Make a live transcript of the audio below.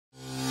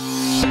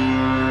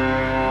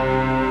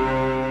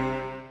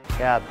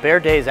Yeah, Bear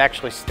Days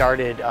actually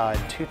started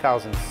in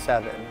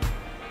 2007,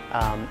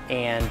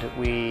 and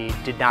we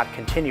did not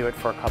continue it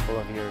for a couple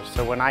of years.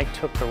 So when I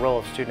took the role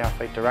of Student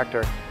Athlete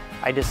Director,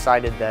 I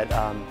decided that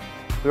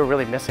we were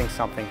really missing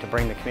something to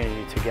bring the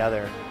community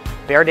together.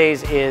 Bear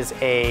Days is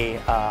a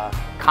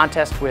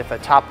contest with a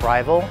top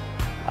rival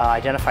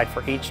identified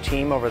for each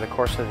team over the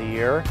course of the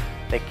year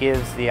that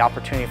gives the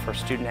opportunity for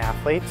student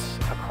athletes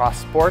across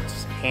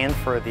sports and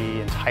for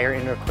the entire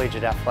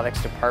intercollegiate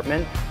athletics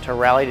department to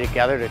rally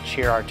together to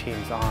cheer our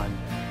teams on.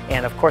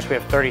 And of course we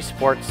have 30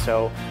 sports,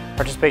 so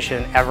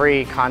participation in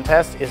every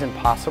contest isn't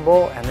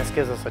possible, and this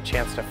gives us a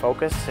chance to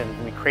focus,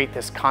 and we create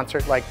this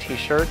concert-like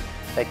t-shirt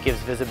that gives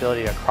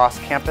visibility across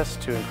campus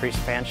to increase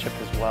fanship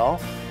as well.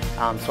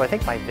 So I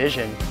think my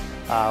vision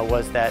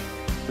was that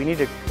we need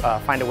to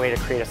find a way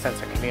to create a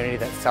sense of community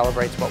that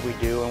celebrates what we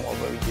do and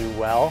what we do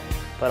well,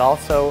 but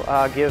also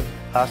give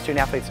student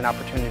athletes an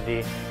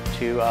opportunity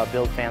to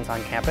build fans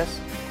on campus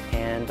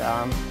and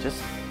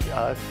just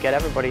get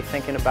everybody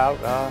thinking about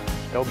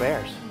Go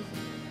Bears.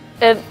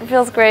 It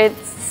feels great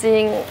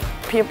seeing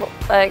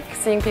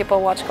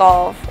people watch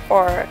golf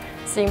or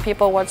seeing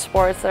people watch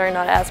sports that are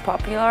not as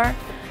popular,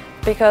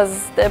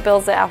 because it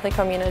builds the athlete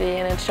community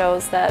and it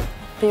shows that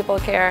people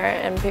care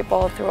and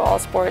people through all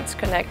sports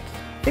connect.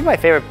 I think my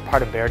favorite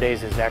part of Bear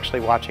Days is actually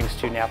watching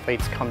student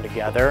athletes come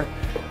together.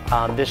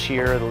 This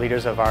year, the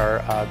leaders of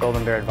our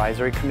Golden Bear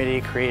Advisory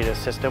Committee created a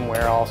system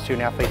where all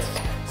student athletes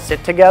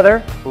sit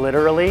together,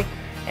 literally,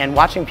 and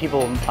watching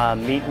people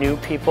meet new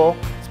people,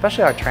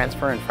 especially our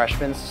transfer and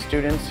freshman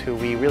students who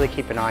we really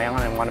keep an eye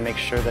on and want to make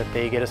sure that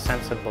they get a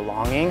sense of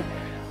belonging.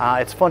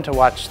 It's fun to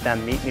watch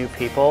them meet new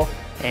people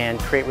and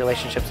create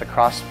relationships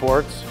across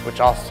sports,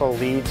 which also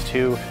leads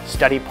to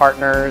study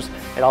partners.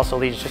 It also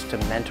leads just to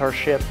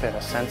mentorship and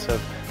a sense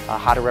of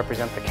how to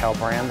represent the Cal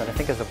brand that I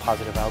think is a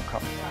positive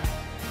outcome.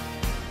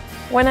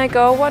 When I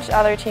go watch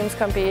other teams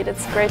compete,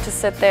 it's great to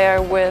sit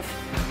there with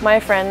my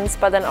friends,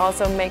 but then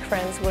also make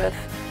friends with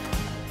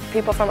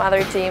people from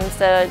other teams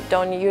that I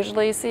don't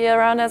usually see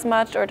around as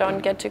much or don't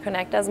get to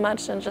connect as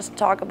much, and just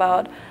talk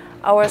about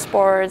our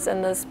sports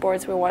and the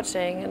sports we're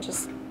watching and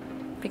just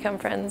become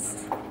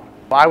friends.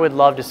 I would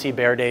love to see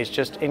Bear Days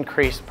just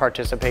increase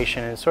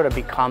participation and sort of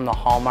become the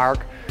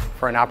hallmark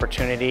for an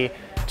opportunity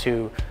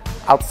to,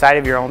 outside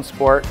of your own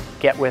sport,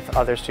 get with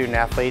other student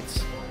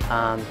athletes,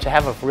 to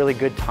have a really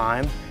good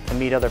time, to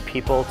meet other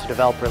people, to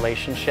develop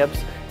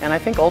relationships. And I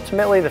think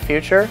ultimately the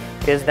future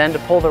is then to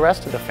pull the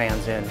rest of the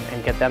fans in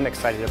and get them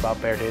excited about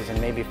Bear Days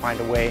and maybe find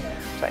a way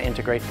to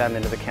integrate them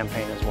into the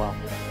campaign as well.